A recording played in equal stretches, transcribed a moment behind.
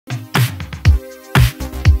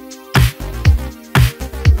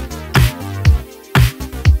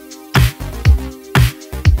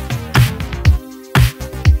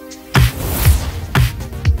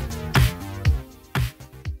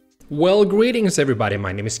Well, greetings everybody,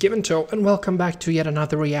 my name is Givento and welcome back to yet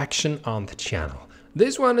another reaction on the channel.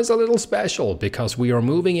 This one is a little special because we are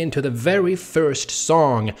moving into the very first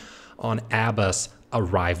song on ABBA's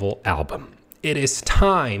Arrival album. It is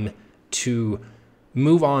time to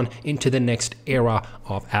move on into the next era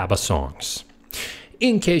of ABBA songs.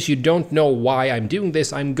 In case you don't know why I'm doing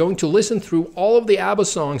this, I'm going to listen through all of the ABBA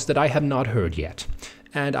songs that I have not heard yet.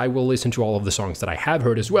 And I will listen to all of the songs that I have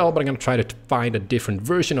heard as well, but I'm going to try to find a different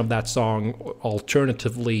version of that song,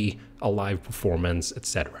 alternatively a live performance,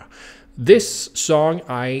 etc. This song,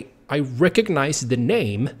 I recognize the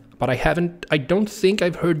name, but I don't think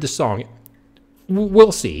I've heard the song.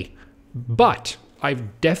 We'll see. But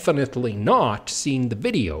I've definitely not seen the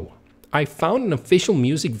video. I found an official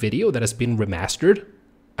music video that has been remastered.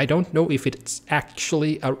 I don't know if it's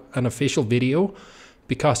actually an official video,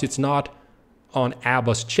 because it's not on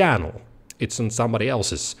ABBA's channel. It's on somebody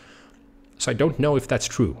else's. So I don't know if that's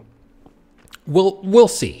true. We'll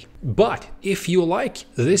see. But if you like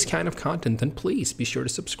this kind of content, then please be sure to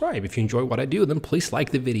subscribe. If you enjoy what I do, then please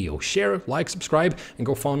like the video, share, like, subscribe, and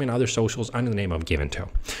go follow me on other socials under the name of Givento.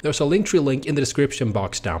 There's a Linktree link in the description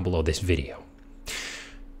box down below this video.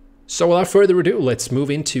 So without further ado, let's move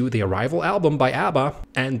into the Arrival album by ABBA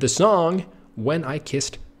and the song When I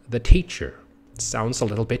Kissed the Teacher. It sounds a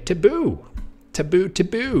little bit taboo. Taboo,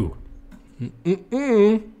 taboo.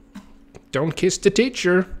 Don't kiss the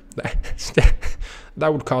teacher.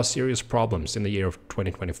 That would cause serious problems in the year of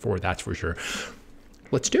 2024, that's for sure.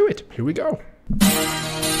 Let's do it. Here we go.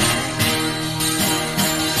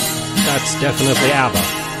 That's definitely ABBA.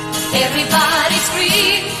 Everybody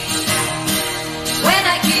scream when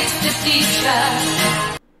I kiss the teacher.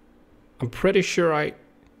 I'm pretty sure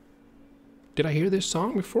did I hear this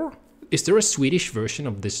song before? Is there a Swedish version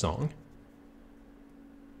of this song?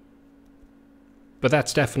 But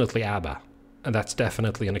that's definitely ABBA, and that's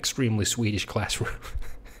definitely an extremely Swedish classroom.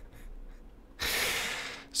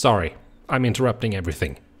 Sorry, I'm interrupting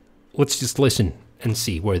everything. Let's just listen and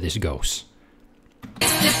see where this goes.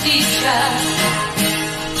 It's the teacher,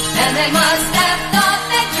 and they must have thought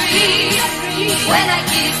that dream when I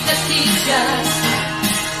kissed the teacher.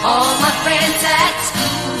 All my friends at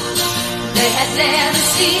school, they had never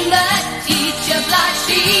seen the teacher blush.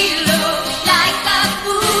 She looked like a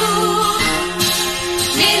fool.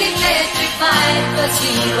 Cause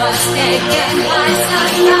he was taken by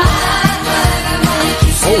surprise.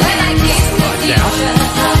 When I kissed the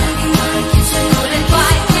teacher, couldn't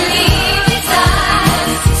quite believe his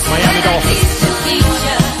eyes. When I kissed the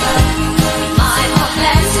teacher, my heart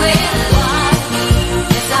glanced with wine.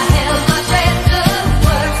 As I held my breath, the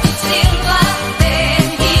words would still come. Then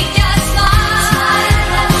he just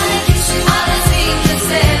smiled. I was in the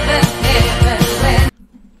seventh heaven when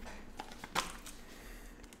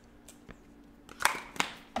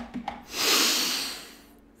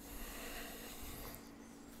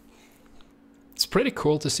It's pretty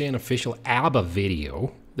cool to see an official ABBA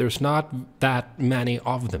video. There's not that many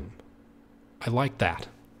of them. I like that.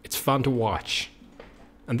 It's fun to watch.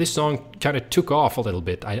 And this song kind of took off a little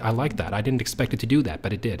bit. I like that. I didn't expect it to do that,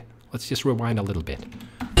 but it did. Let's just rewind a little bit.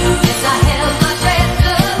 as I held my breath,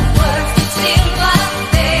 the words would still come.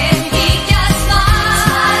 Then he just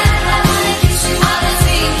smiled. I was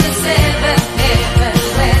in the seventh heaven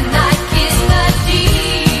when I kissed the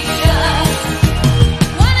teacher.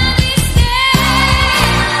 One of these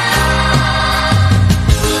days,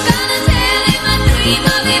 gonna tell him I dream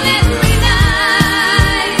of him every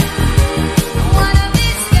night. One of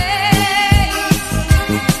these days,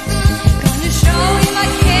 gonna show him I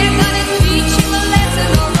care, gonna teach him a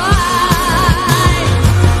lesson, alright.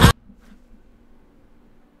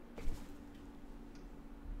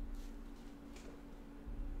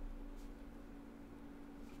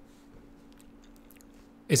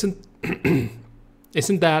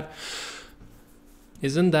 Isn't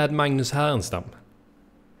that Magnus Härenstam?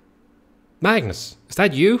 Magnus, is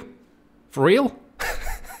that you? For real?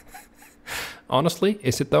 Honestly,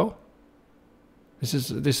 is it though? This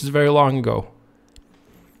is very long ago.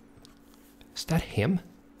 Is that him?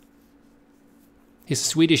 He's a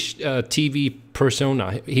Swedish TV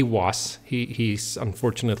persona. He's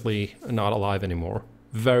unfortunately not alive anymore.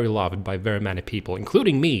 Very loved by very many people,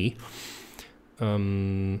 including me.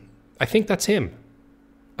 I think that's him.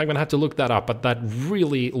 I'm gonna have to look that up, but that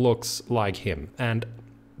really looks like him. And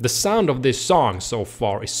the sound of this song so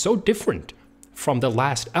far is so different from the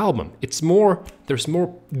last album. It's more, there's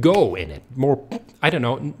more go in it, more, I don't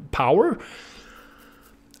know, power.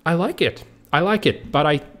 I like it, but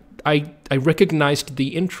I recognized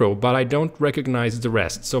the intro, but I don't recognize the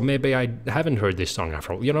rest. So maybe I haven't heard this song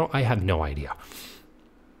after all. You know, I have no idea.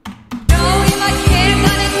 Show him I care,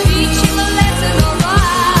 gonna teach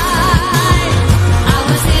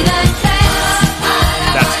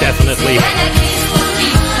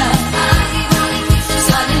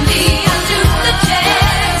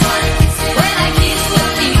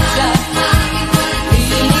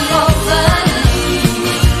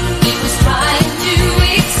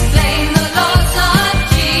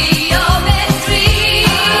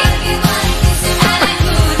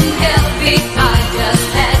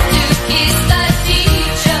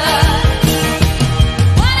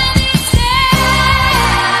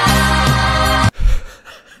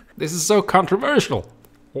so controversial.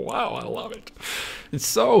 Wow, I love it. It's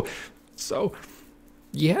so,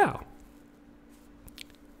 yeah.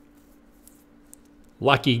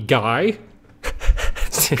 Lucky guy.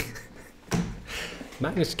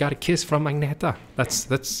 Magnus got a kiss from Magneta.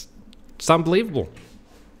 It's unbelievable.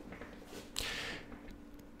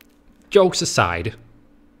 Jokes aside,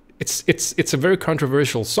 it's a very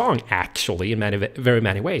controversial song actually in very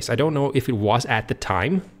many ways. I don't know if it was at the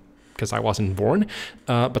time because I wasn't born,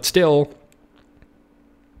 but still,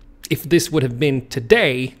 if this would have been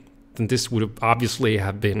today, then this would have obviously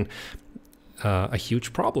have been a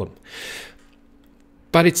huge problem.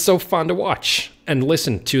 But it's so fun to watch and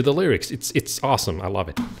listen to the lyrics. It's awesome. I love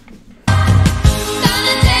it.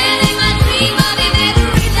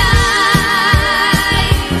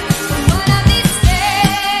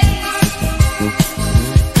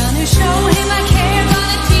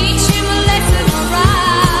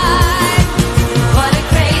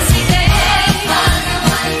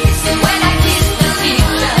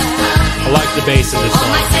 I like the bass of this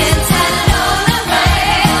song.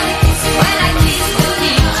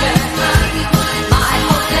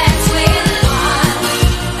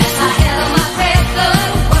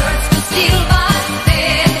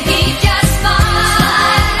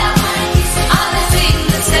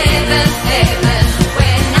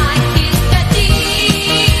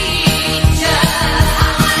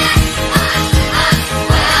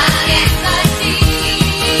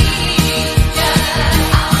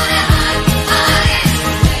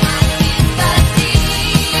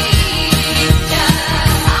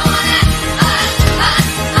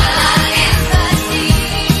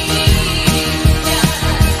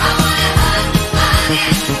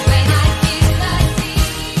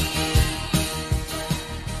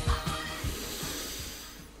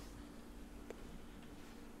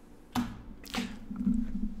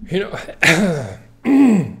 You know,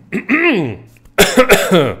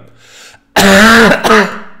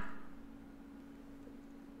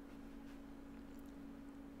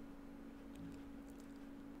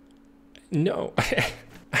 no.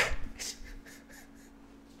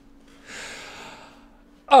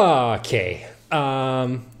 Okay.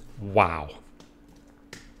 Wow.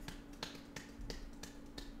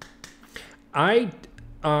 I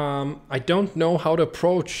don't know how to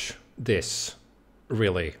approach this,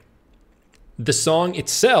 really. The song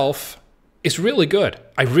itself is really good.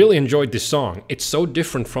 I really enjoyed this song. It's so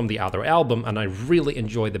different from the other album, and I really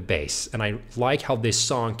enjoy the bass. And I like how this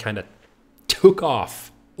song kind of took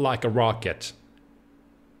off like a rocket.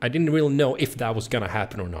 I didn't really know if that was gonna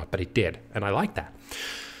happen or not, but it did, and I like that.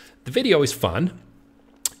 The video is fun.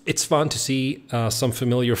 It's fun to see some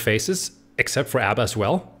familiar faces, except for ABBA as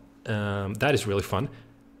well. That is really fun.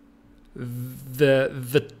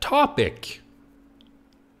 The topic,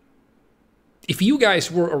 if you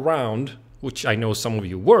guys were around, which I know some of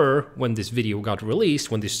you were when this video got released,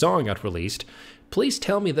 when this song got released, please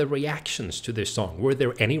tell me the reactions to this song. Were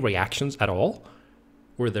there any reactions at all?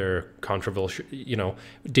 Were there controversial, you know,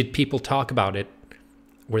 did people talk about it?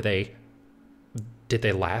 Did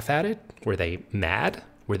they laugh at it? Were they mad?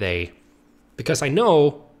 Because I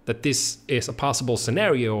know that this is a possible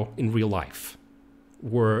scenario in real life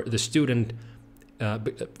where the student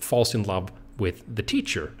falls in love with the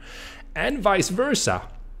teacher, and vice versa,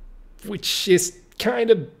 which is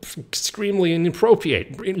kind of extremely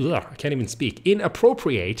inappropriate. Ugh, I can't even speak.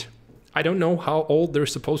 Inappropriate. I don't know how old they're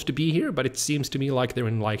supposed to be here, but it seems to me like they're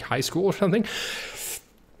in like high school or something,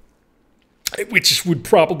 which would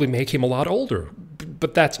probably make him a lot older,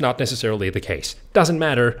 but that's not necessarily the case. Doesn't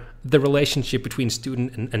matter. The relationship between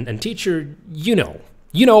student and teacher, you know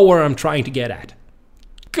where I'm trying to get at.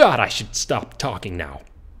 God, I should stop talking now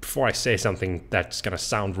before I say something that's gonna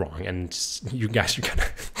sound wrong and you guys are gonna...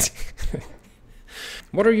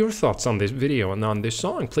 What are your thoughts on this video and on this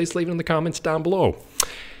song? Please leave it in the comments down below.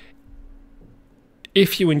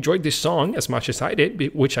 If you enjoyed this song as much as I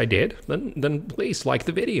did, which I did, then please like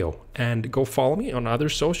the video and go follow me on other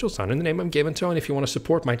socials under the name I'm Given To. And if you want to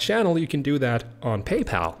support my channel, you can do that on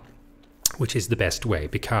PayPal, which is the best way,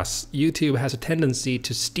 because YouTube has a tendency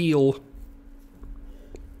to steal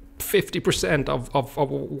 50% of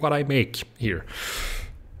what I make here.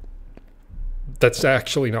 That's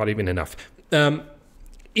actually not even enough.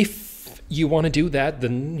 If you want to do that,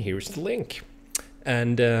 then here's the link.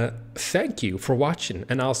 And thank you for watching,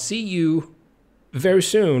 and I'll see you very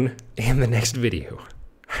soon in the next video.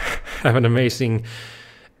 Have an amazing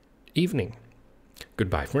evening.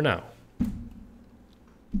 Goodbye for now.